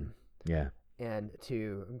devotion. And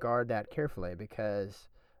to guard that carefully, because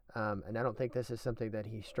and I don't think this is something that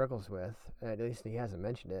he struggles with. At least he hasn't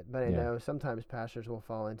mentioned it. But I know sometimes pastors will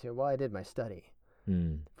fall into, well, I did my study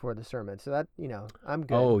for the sermon, so that I'm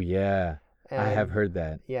good. Oh yeah. And I have heard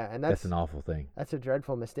that. Yeah, and that's an awful thing. That's a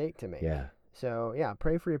dreadful mistake to make. Yeah. So,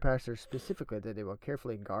 pray for your pastors specifically that they will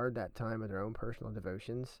carefully guard that time of their own personal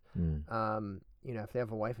devotions. If they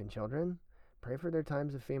have a wife and children, pray for their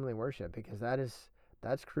times of family worship, because that is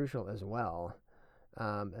that's crucial as well.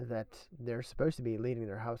 That they're supposed to be leading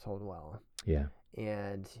their household well. Yeah.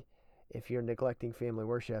 And if you're neglecting family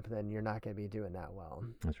worship, then you're not going to be doing that well.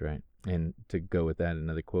 That's right. And to go with that,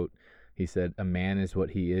 another quote, he said, "A man is what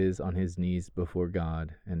he is on his knees before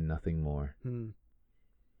God and nothing more."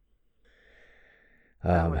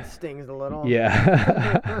 That one stings a little.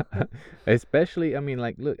 Yeah. Especially, I mean,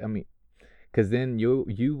 like, look, I mean, because then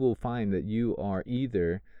you will find that you are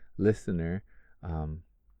either, listener,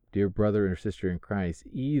 dear brother or sister in Christ,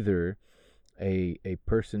 either a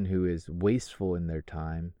person who is wasteful in their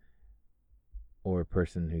time, or a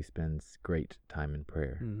person who spends great time in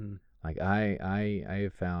prayer. Mm-hmm. Like I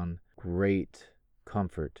have found great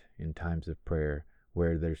comfort in times of prayer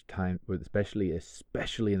where there's time,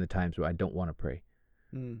 especially in the times where I don't want to pray.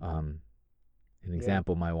 An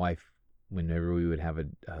example, my wife, whenever we would have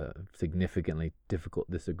a significantly difficult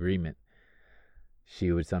disagreement,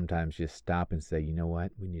 she would sometimes just stop and say, "You know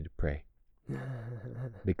what? We need to pray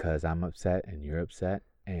because I'm upset and you're upset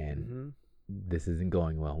and this isn't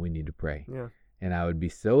going well. We need to pray." Yeah. And I would be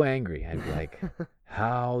so angry. I'd be like,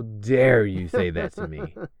 "How dare you say that to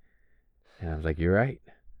me?" And I was like, "You're right.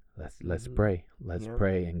 Let's pray. Let's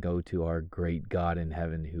pray and go to our great God in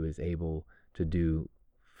heaven who is able to do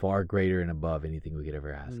far greater and above anything we could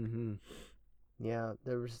ever ask." Yeah,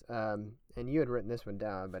 there was, and you had written this one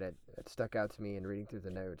down, but it stuck out to me in reading through the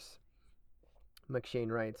notes. McShane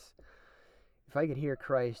writes, "If I could hear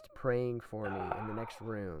Christ praying for me in the next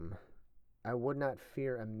room, I would not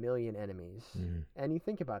fear a million enemies." And you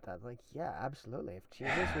think about that, like, yeah, absolutely. If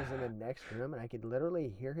Jesus was in the next room and I could literally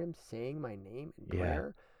hear him saying my name in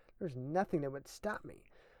prayer, there's nothing that would stop me.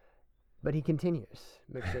 But he continues,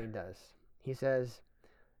 McShane does. He says,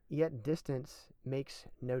 "Yet distance makes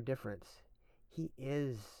no difference. He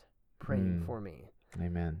is praying for me."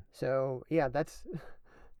 Amen. So, yeah, that's,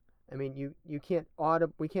 I mean, we can't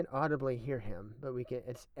audibly hear him, but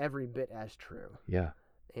it's every bit as true. Yeah.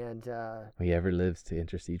 And he ever lives to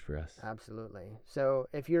intercede for us. Absolutely. So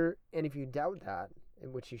if you doubt that,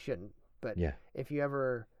 which you shouldn't, but if you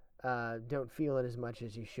ever don't feel it as much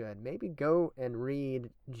as you should, maybe go and read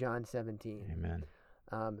John 17. Amen.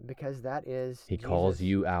 Because that is He Jesus. calls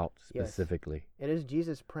you out specifically. Yes, it is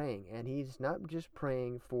Jesus praying, and he's not just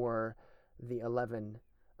praying for the 11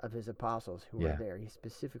 of his apostles who were there. He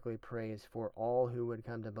specifically prays for all who would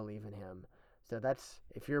come to believe in him. So that's,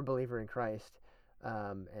 if you're a believer in Christ,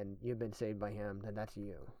 and you've been saved by him, then that's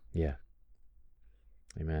you. Yeah.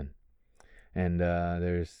 Amen. And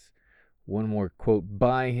there's one more quote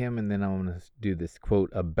by him, and then I'm going to do this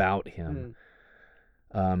quote about him.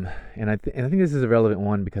 And I think this is a relevant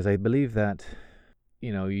one because I believe that,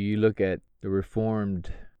 you look at the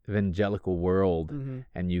Reformed evangelical world,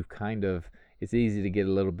 and you kind of, it's easy to get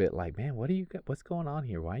a little bit like, man, what's going on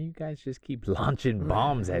here? Why you guys just keep launching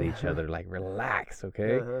bombs at each other? Like, relax,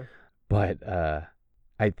 okay? But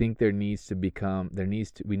I think we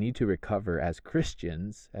need to recover as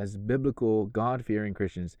Christians, as biblical, God-fearing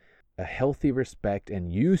Christians, a healthy respect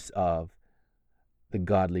and use of the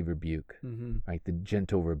godly rebuke, right? The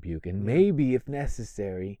gentle rebuke, and maybe, if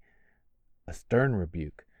necessary, a stern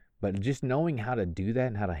rebuke. But just knowing how to do that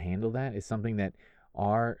and how to handle that is something that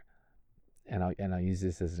I'll use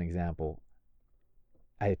this as an examle.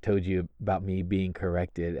 I told you about me being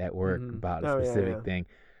corrected at work about a specific thing.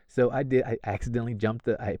 So I accidentally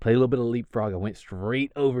I played a little bit of leapfrog. I went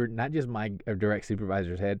straight over not just my direct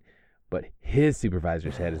supervisor's head, but his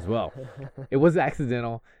supervisor's head as well. It was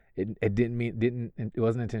accidental. It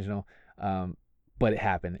wasn't intentional. But it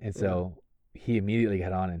happened. And so he immediately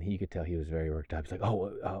got on, and he could tell he was very worked up. He's like,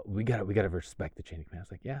 "Oh, we got to respect the chain of command." I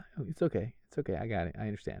was like, "Yeah, it's okay. It's okay. I got it. I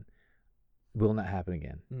understand. Will not happen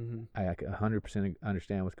again." I 100%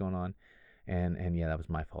 understand what's going on. And yeah, that was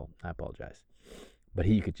my fault. I apologize. But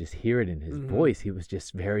you could just hear it in his voice. He was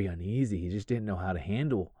just very uneasy. He just didn't know how to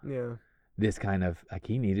handle this kind of, like,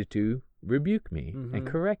 he needed to rebuke me and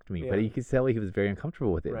correct me. But you could tell he was very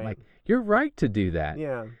uncomfortable with it. Right. Like, you're right to do that.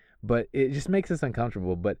 Yeah. But it just makes us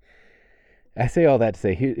uncomfortable. But I say all that to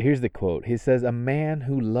say, here's the quote. He says, "A man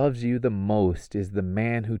who loves you the most is the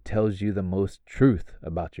man who tells you the most truth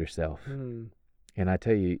about yourself." And I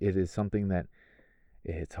tell you, it is something that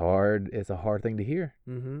it's hard. It's a hard thing to hear.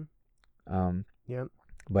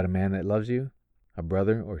 But a man that loves you, a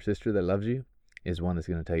brother or sister that loves you, is one that's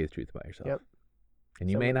going to tell you the truth about yourself.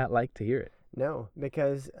 And you may not like to hear it. No,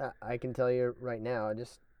 because I can tell you right now,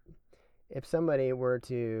 just if somebody were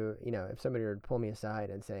to, pull me aside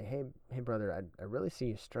and say, hey brother, I really see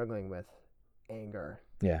you struggling with anger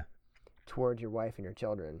toward your wife and your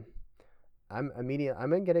children, I'm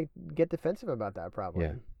going to get defensive about that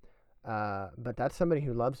problem. But that's somebody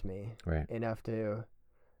who loves me Right. enough to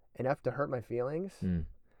hurt my feelings. Mm.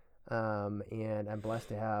 And I'm blessed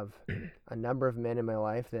to have a number of men in my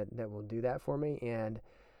life that will do that for me. And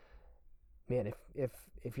man,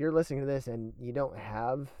 if you're listening to this and you don't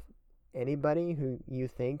have anybody who you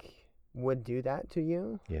think would do that to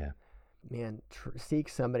you, Yeah. man, seek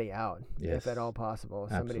somebody out Yes. if at all possible.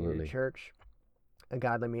 Somebody in Absolutely. your church, a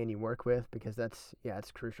godly man you work with, because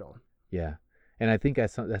it's crucial. Yeah. And I think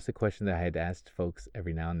that's the question that I had asked folks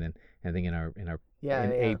every now and then. I think in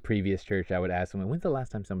a previous church, I would ask them, "When's the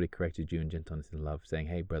last time somebody corrected you in gentleness and love, saying,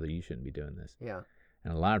 'Hey, brother, you shouldn't be doing this'?" Yeah.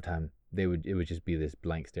 And a lot of time it would just be this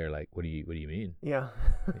blank stare, like, "What do you mean?" Yeah.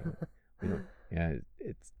 We don't, yeah,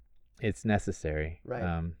 it's necessary.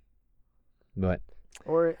 Right. But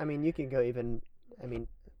Or I mean, you can go even. I mean,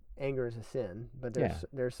 anger is a sin, but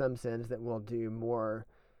there's some sins that will do more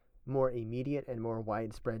immediate and more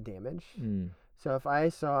widespread damage. So if I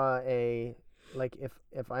saw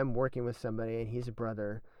if I'm working with somebody and he's a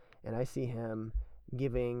brother, and I see him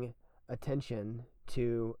giving attention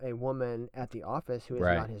to a woman at the office who is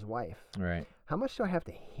Right. not his wife, right, how much do I have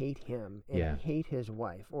to hate him and Yeah. hate his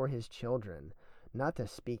wife or his children, not to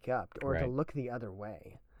speak up or to Right. look the other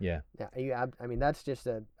way? yeah, I mean, that's just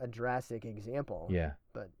a drastic example. yeah.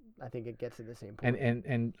 But I think it gets to the same point.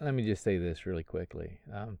 And let me just say this really quickly,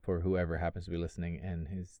 for whoever happens to be listening, and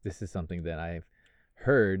this is something that I've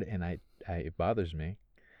heard, and it bothers me.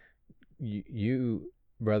 You,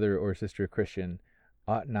 brother or sister Christian,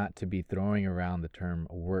 ought not to be throwing around the term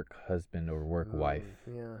work husband or work wife.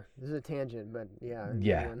 Yeah, this is a tangent, but yeah.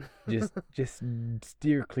 Yeah, just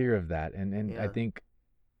steer clear of that. And I Yeah. think,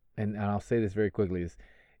 and I'll say this very quickly, is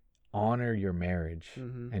honor your marriage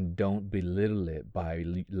Mhm. and don't belittle it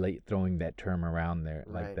by throwing that term around there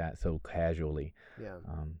like Right. that so casually. Yeah.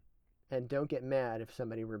 And don't get mad if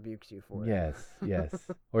somebody rebukes you for it. Yes, yes.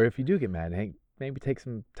 Or if you do get mad, hey, maybe take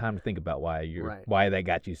some time to think about why Right. why that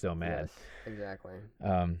got you so mad. Yes, exactly.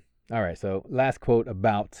 All right, so last quote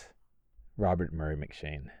about Robert Murray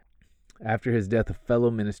McCheyne. After his death, a fellow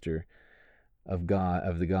minister of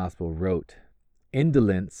the gospel wrote,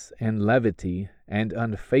 "Indolence and levity and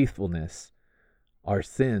unfaithfulness are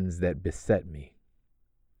sins that beset me."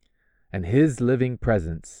 And his living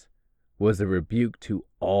presence was a rebuke to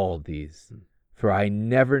all these, for I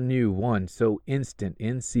never knew one so instant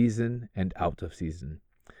in season and out of season,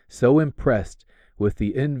 so impressed with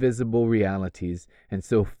the invisible realities, and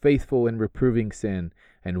so faithful in reproving sin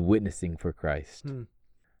and witnessing for Christ.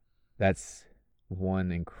 That's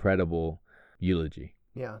one incredible eulogy.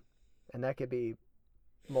 Yeah, and that could be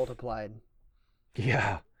multiplied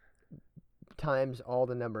Yeah. times all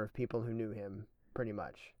the number of people who knew him, pretty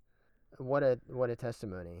much. What a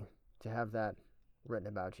testimony to have that written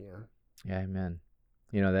about you. Yeah, amen.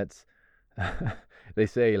 You know, that's they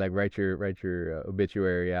say, like, write your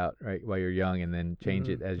obituary out right while you're young, and then change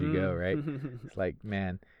it as you go. Right? It's like,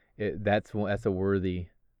 man, that's a worthy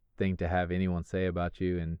thing to have anyone say about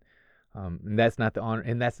you, and that's not the honor,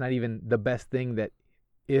 and that's not even the best thing. That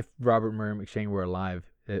if Robert Murray McCheyne were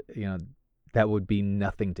alive, that would be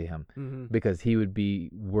nothing to him, because he would be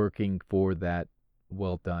working for that.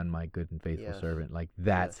 Well done, my good and faithful servant. Like,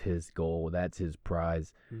 that's his goal. That's his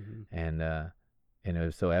prize. And it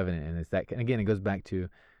was so evident. And it's that, again, it goes back to,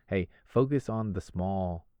 hey, focus on the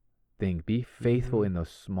small things. Be faithful in those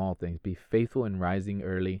small things. Be faithful in rising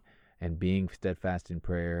early and being steadfast in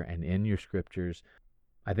prayer and in your scriptures.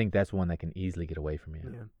 I think that's one that can easily get away from you.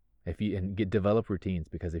 Yeah. If you develop routines,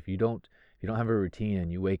 because if you don't have a routine and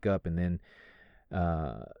you wake up and then,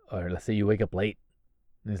 or let's say you wake up late,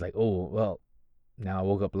 and it's like, oh well, now I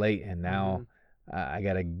woke up late and now I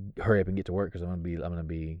gotta hurry up and get to work because I'm gonna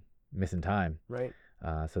be missing time. Right.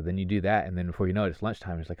 So then you do that, and then before you know it, it's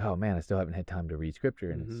lunchtime. It's like, oh man, I still haven't had time to read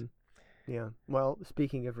scripture. And yeah. Well,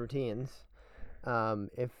 speaking of routines,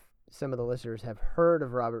 if some of the listeners have heard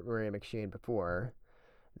of Robert Murray McCheyne before,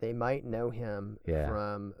 they might know him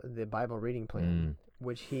from the Bible reading plan,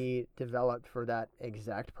 which he developed for that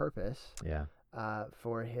exact purpose. Yeah.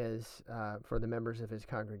 For the members of his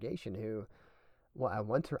congregation who, well, I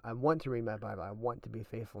want to read my Bible. I want to be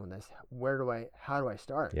faithful in this. How do I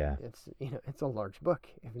start? Yeah. It's a large book.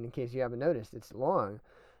 In case you haven't noticed, it's long,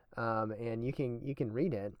 and you can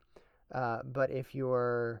read it. But if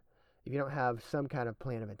you don't have some kind of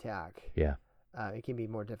plan of attack, it can be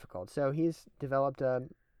more difficult. So he's developed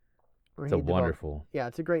it's a wonderful. Yeah,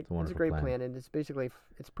 it's a great plan. plan, and it's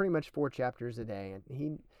pretty much 4 chapters a day,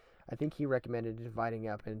 and I think he recommended dividing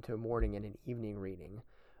up into a morning and an evening reading,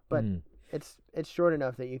 but it's short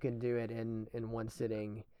enough that you can do it in one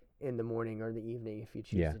sitting in the morning or the evening if you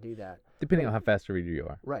choose to do that. Depending on how fast a reader you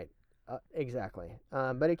are. Right. Exactly.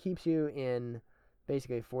 But it keeps you in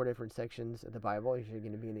basically 4 different sections of the Bible. You're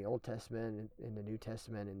going to be in the Old Testament, in the New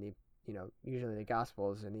Testament, and usually the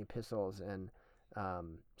Gospels and the Epistles. And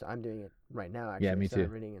so I'm doing it right now, actually. Yeah, me so too.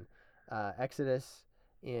 I'm reading in Exodus,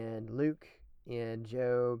 and Luke, and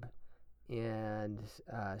Job, and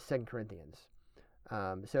 2 Corinthians.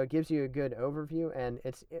 So it gives you a good overview, and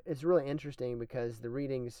it's really interesting because the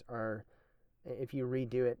readings are, if you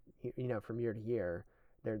redo it, from year to year,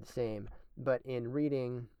 they're the same. But in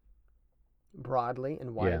reading broadly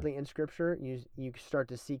and widely in Scripture, you start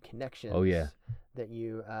to see connections. Oh, yeah. That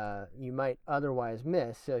you might otherwise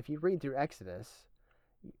miss. So if you read through Exodus,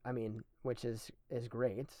 which is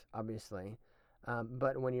great, obviously,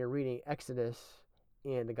 but when you're reading Exodus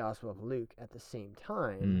and the Gospel of Luke at the same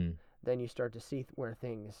time, then you start to see where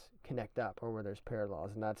things connect up or where there's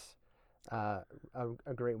parallels, and that's a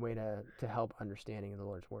great way to help understanding of the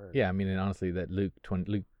Lord's Word. Yeah, and honestly, that Luke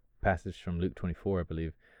passage from Luke 24, I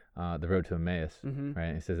believe, the road to Emmaus,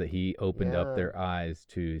 right? It says that he opened up their eyes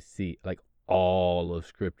to see like all of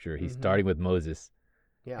Scripture. He's starting with Moses,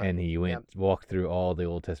 and he walked through all the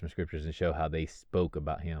Old Testament Scriptures and show how they spoke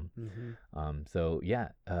about him. I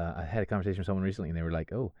had a conversation with someone recently, and they were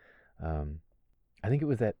like, "Oh, I think it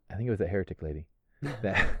was that heretic lady."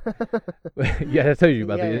 That I told you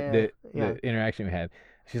about the interaction we had.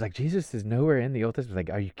 She's like, Jesus is nowhere in the Old Testament.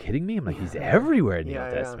 Like, are you kidding me? I'm like, he's everywhere in the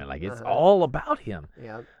Old Testament. Like, it's all about him.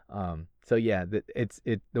 Yeah. So yeah,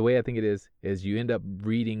 the way I think it is you end up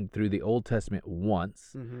reading through the Old Testament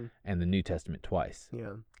once and the New Testament twice.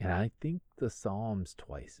 Yeah. And I think the Psalms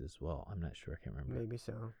twice as well. I'm not sure. I can't remember. Maybe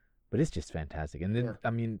so. But it's just fantastic. And then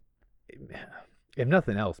if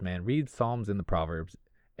nothing else, man, read Psalms and the Proverbs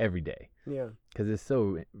every day. Yeah. Because it's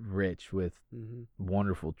so rich with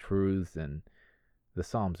wonderful truths, and the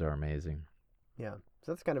Psalms are amazing. Yeah.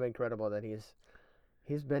 So that's kind of incredible that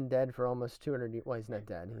he's been dead for almost 200 years. Well, he's not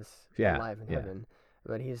dead. He's alive in heaven.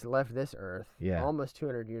 But he's left this earth almost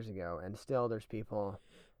 200 years ago, and still there's people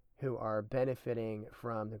who are benefiting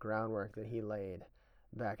from the groundwork that he laid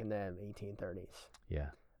back in the 1830s. Yeah.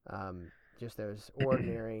 Just those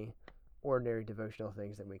ordinary devotional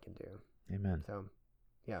things that we can do. Amen. So,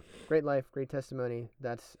 yeah, great life, great testimony.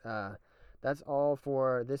 That's all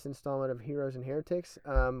for this installment of Heroes and Heretics.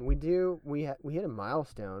 We hit a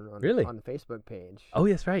milestone on the Facebook page. Oh,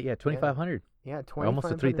 yes, right. Yeah, 2,500. Yeah, 2,500. We're almost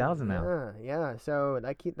to 3,000 now. Yeah. So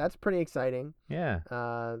that's pretty exciting. Yeah.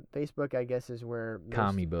 Facebook, I guess, is where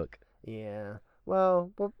Commie book. Yeah.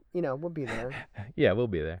 Well, we'll be there. Yeah, we'll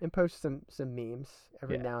be there. And post some memes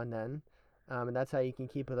every now and then. And that's how you can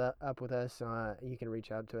keep up with us. You can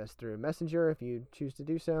reach out to us through Messenger if you choose to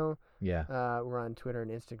do so. Yeah. We're on Twitter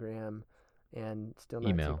and Instagram, and still not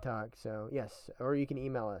email. TikTok. So yes, or you can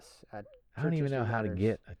email us at. I don't even know how to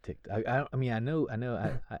get a TikTok. I know.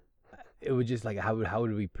 It would just like how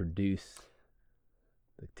would we produce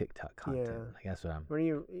the TikTok content? Yeah. Like that's what I'm. What are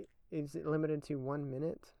you? Is it limited to 1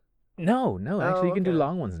 minute? No. Actually, you can do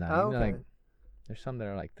long ones now. Oh, okay. There's some that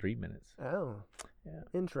are like 3 minutes. Oh. Yeah.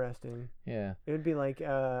 Interesting. Yeah. It would be like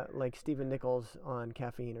Stephen Nichols on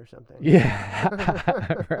caffeine or something. Yeah.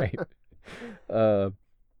 Right.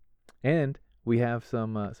 And we have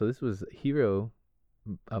some. So this was Hero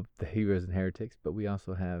of the Heroes and Heretics, but we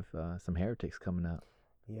also have some Heretics coming up.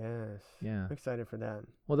 Yes. Yeah. I'm excited for that.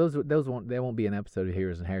 Well, there won't be an episode of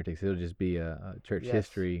Heroes and Heretics. It'll just be a church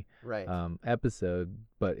history episode,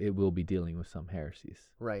 but it will be dealing with some heresies.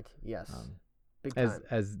 Right. Yes. Big time.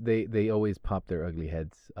 As they always pop their ugly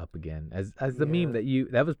heads up again. As the meme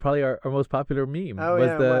that was probably our most popular meme. Oh,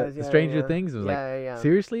 was the Stranger Things. It was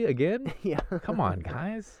seriously again? Yeah. Come on,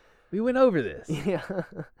 guys. We went over this. Yeah.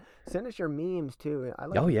 Send us your memes too. I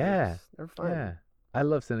like memes. They're fun. Yeah. I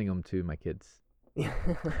love sending them to my kids.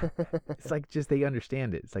 It's like just they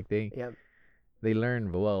understand it. It's like they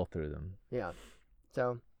learn well through them. Yeah.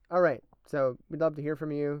 So, all right. So we'd love to hear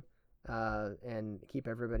from you and keep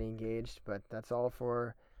everybody engaged. But that's all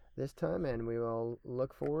for this time, and we will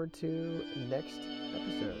look forward to next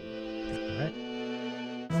episode.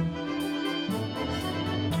 All right.